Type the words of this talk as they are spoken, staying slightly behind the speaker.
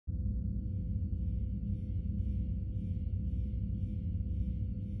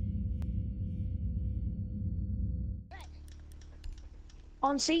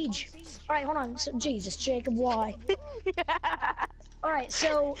On siege. All right, hold on. So, Jesus, Jacob, why? All right,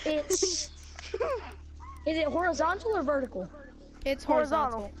 so it's. Is it horizontal or vertical? It's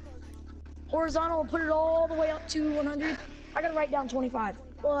horizontal. Horizontal, we'll put it all the way up to 100. I gotta write down 25.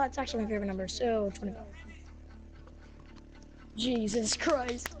 Well, that's actually my favorite number, so 25. Jesus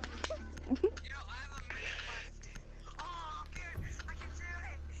Christ.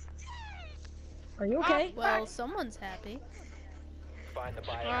 Are you okay? Well, someone's happy. Find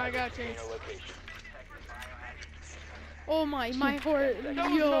the I got you. location. Oh my horse.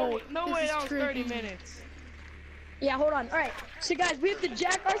 Yo, No this way, is that was 30 trippy. minutes. Yeah, hold on. All right, so guys, we have to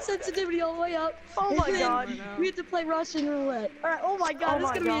jack our sensitivity all the way up. Oh my and then God. We have to play Russian roulette. All right. Oh my God, Oh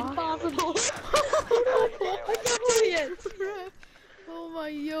it's my gonna God. be impossible. I can't do it. Oh my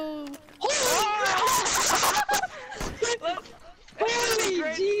yo.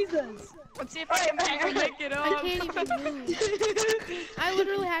 Holy Jesus! Let's see if I can make it I up. can't even move. I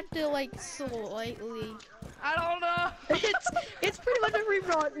literally have to like slightly. I don't know. It's pretty much a free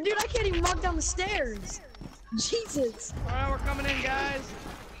for all. Dude, I can't even walk down the stairs. Jesus. Alright, we're coming in, guys.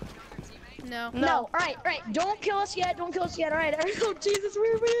 No. All right. Don't kill us yet. All right. Oh, Jesus,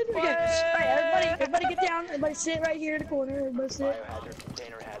 we're in. Okay. All right, everybody get down. Everybody sit right here in the corner. Everybody sit. Biohazard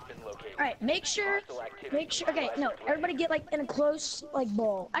container has been located. All right, make sure. Okay, no, everybody get like in a close like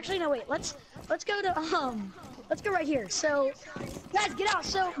ball. Actually, no, wait. Let's go to let's go right here. So, guys, get out.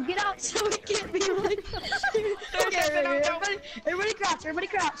 So we can't be like. Okay, everybody crouch.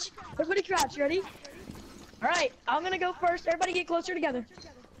 Everybody crouch. Ready? All right, I'm gonna go first. Everybody get closer together.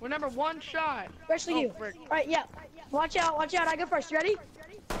 We're number one shot. Especially you. Frick. All right, yeah. Watch out. I go first. You ready?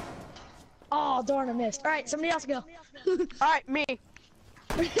 Oh, darn, I missed. All right, somebody else go. Alright, me.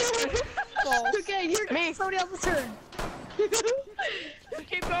 Okay, here Me. somebody else's turn.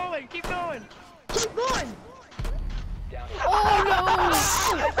 Keep going. Keep going.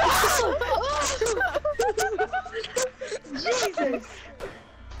 Jesus.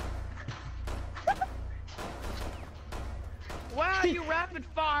 Wow, you rapid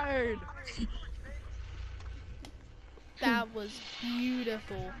fired. That was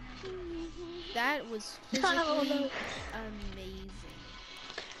beautiful. That was physically amazing.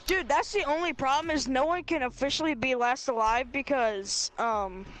 Dude, that's the only problem is no one can officially be last alive because,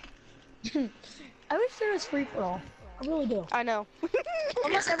 I wish there was free for all. I really do. I know.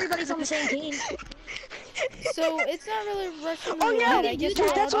 Unless everybody's on the same team. So it's not really Russian Oh, yeah, roulette. I guess dude,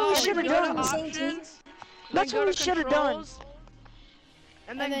 we're that's all what we done. should've Go to done. the same options, That's then what go we to should've done. controls,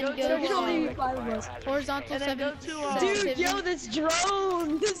 and then And go then go to There's only 5 of us. Horizontal And then go 7. to, Dude, sensitivity. yo, this drone.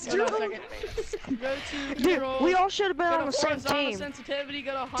 Hold on a second. Go to Dude, controls, we all should have been go on to the same horizontal team. sensitivity,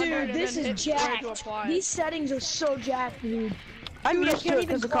 go to 100, Dude, and this then is hit square to jacked. apply. These settings are so jacked, dude. I'm Dude, I used to can't it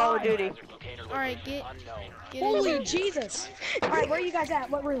even because of Call of fly. Duty. Alright, get in. Holy Jesus. Alright, where are you guys at?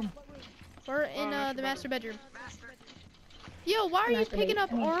 What room? We're in the master bedroom. Yo, why are you Master picking up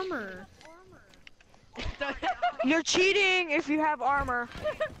bedroom. armor? You're cheating if you have armor.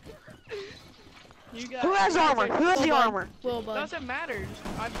 You got, Who has armor? Who has the Bud. armor? Will Bud. Doesn't matter.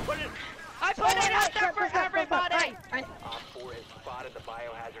 I put it out there for everybody. Alright, Op 4 has spotted the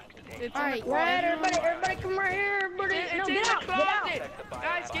biohazard container. It's Alright, in the closet. everybody come right here. Everybody, It's no, in get the out, get out. closet.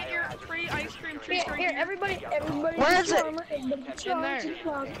 Guys, get your free ice cream treat right Here, everybody Where get is your it? armor. Everybody get your In armor there. to the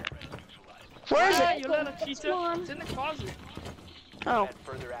closet. Where is Yeah, it? you little It's cheetah. gone. It's in the closet. Oh. Had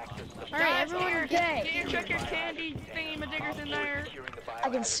further access to the Alright, Guys, everyone here, get. get your checkers candy thingy-majigers in there. securing the I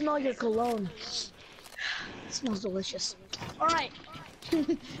can biohazard smell your cologne. It smells delicious. Alright.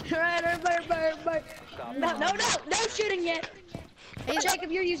 Alright, everybody. No shooting yet. Hey,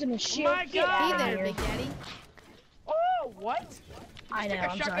 Jacob, you're using a shield. My Get God. out hey of there, here. Big Daddy. Oh, what? I know, took a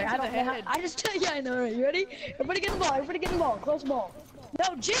I'm shotgun sorry. to I the don't know. head. I just tell you, I know. Right? You ready? Everybody get in the ball. Close ball.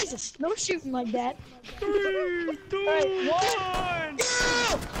 No, Jesus. No shooting like that. 3, 2, Alright, 1.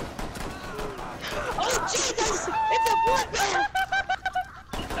 Oh, Jesus. It's a blood.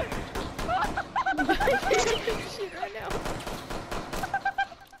 Shoot right now.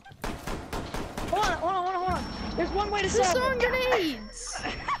 Hold on. There's one way to They're solve throwing it. grenades.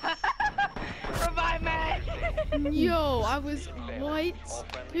 Revive me. Yo, I was what?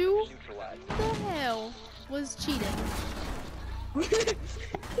 Who the hell was cheating?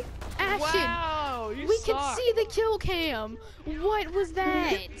 Ashton, Wow, you we suck. can see the kill cam. What was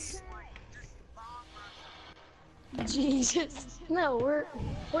that? Jesus. No, we're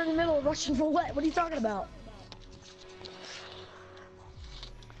in the middle of Russian roulette. What are you talking about?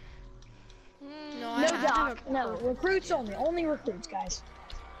 No, No, I have Doc. a No, recruits only. Only recruits, guys.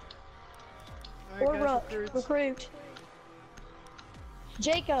 All Or right, guys, recruit.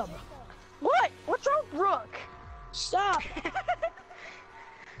 Jacob, What? What's wrong, Rook? stop.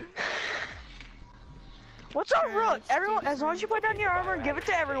 What's up, bro? Everyone, as long as you put down your armor and give it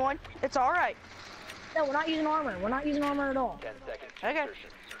to everyone, it's all right. No, we're not using armor. We're not using armor at all. 10 seconds. Okay.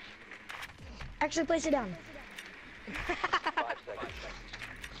 Actually, place it down. 5 seconds.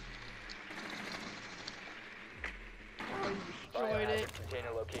 Destroyed it.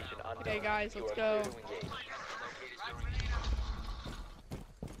 Container location unknown. Okay, guys, You let's are go. clear to engage.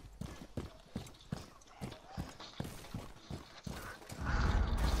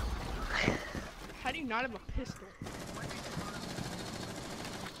 How do you not have a pistol?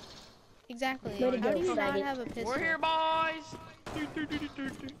 Exactly. Way to How go, do you not faggot. have a pistol? We're here, boys.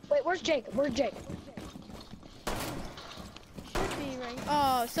 Wait, where's Jake? Where's Jake? Should be right.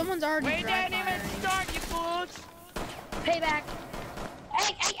 Oh, someone's already We dry didn't even firing. start, you fools. Payback.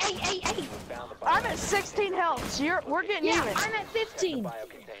 Hey! Found the bio I'm at 16 health. So we're getting Yeah, even. I'm at 15. bio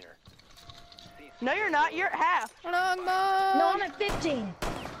container. No, you're not. You're at half. No, I'm at 15.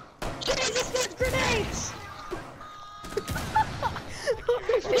 Jesus, there's grenades!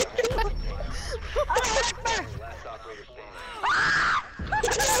 Last operator standing.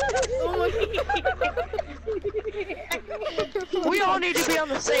 Oh my God. We all need to be on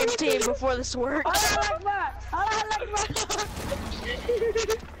the same team before this works.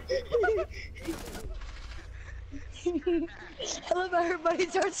 I love how everybody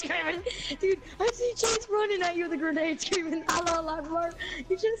starts screaming. Dude, I see Chase running at you with a grenade screaming, Allah Akbar.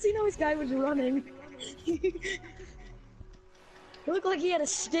 You should have seen how this guy was running. It looked like he had a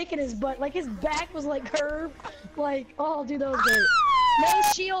stick in his butt, like his back was like curved. Like, oh dude, that was great. No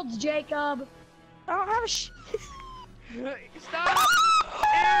shields, Jacob. I don't have a Stop.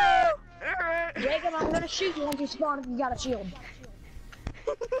 Eric. Jacob, I'm gonna shoot you once you spawn if you got a shield.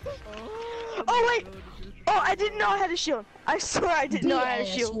 Oh wait! Oh, I didn't know I had a shield. I swear I didn't know I had a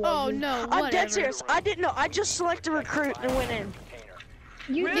shield. Oh no, I'm whatever. dead serious. I didn't know. I just selected recruit and went in.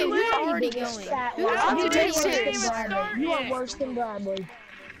 You Really? did, Who's you already biggest going? fat Who's lie. I'm You dead did worse than serious. Bradley. You are yet. worse than Bradley.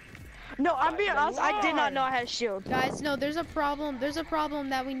 No, I'm being honest. I did not know I had a shield. Guys, no, there's a problem. There's a problem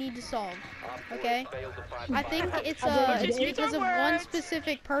that we need to solve. Okay? I think it's Just it's use because your of one words.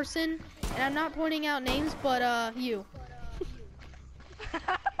 specific person, and I'm not pointing out names, but you.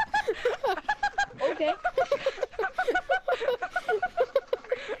 Okay.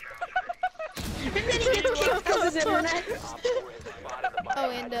 And then he gets kicked because of his internet. Oh,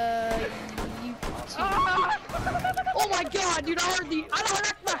 and you. Oh my god, dude, I heard the. I don't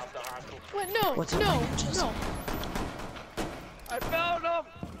heard that. What? No, no, no. I found him.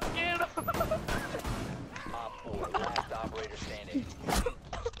 Get him. Last operator standing.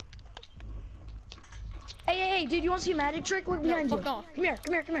 Hey, dude, you want to see a magic trick? Look behind you. fuck off. Come here.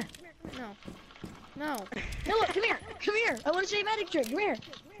 No. No. No, look, come here. I want to show you a magic trick. Come here.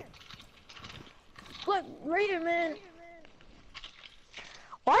 Look, right here, man.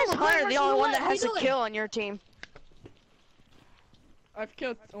 Why is Oh, Hunter the only one that what are has you a doing? kill on your team? I've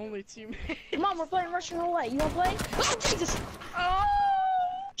killed only teammates. Come on, we're playing Russian roulette. You want to play? Oh, Jesus! Oh.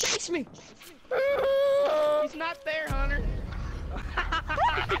 Chase me! He's not there, Hunter.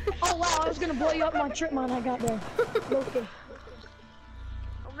 Oh, wow, I was going to blow you up my trip mine I got there. Okay.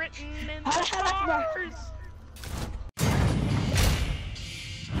 Written in I- the stars.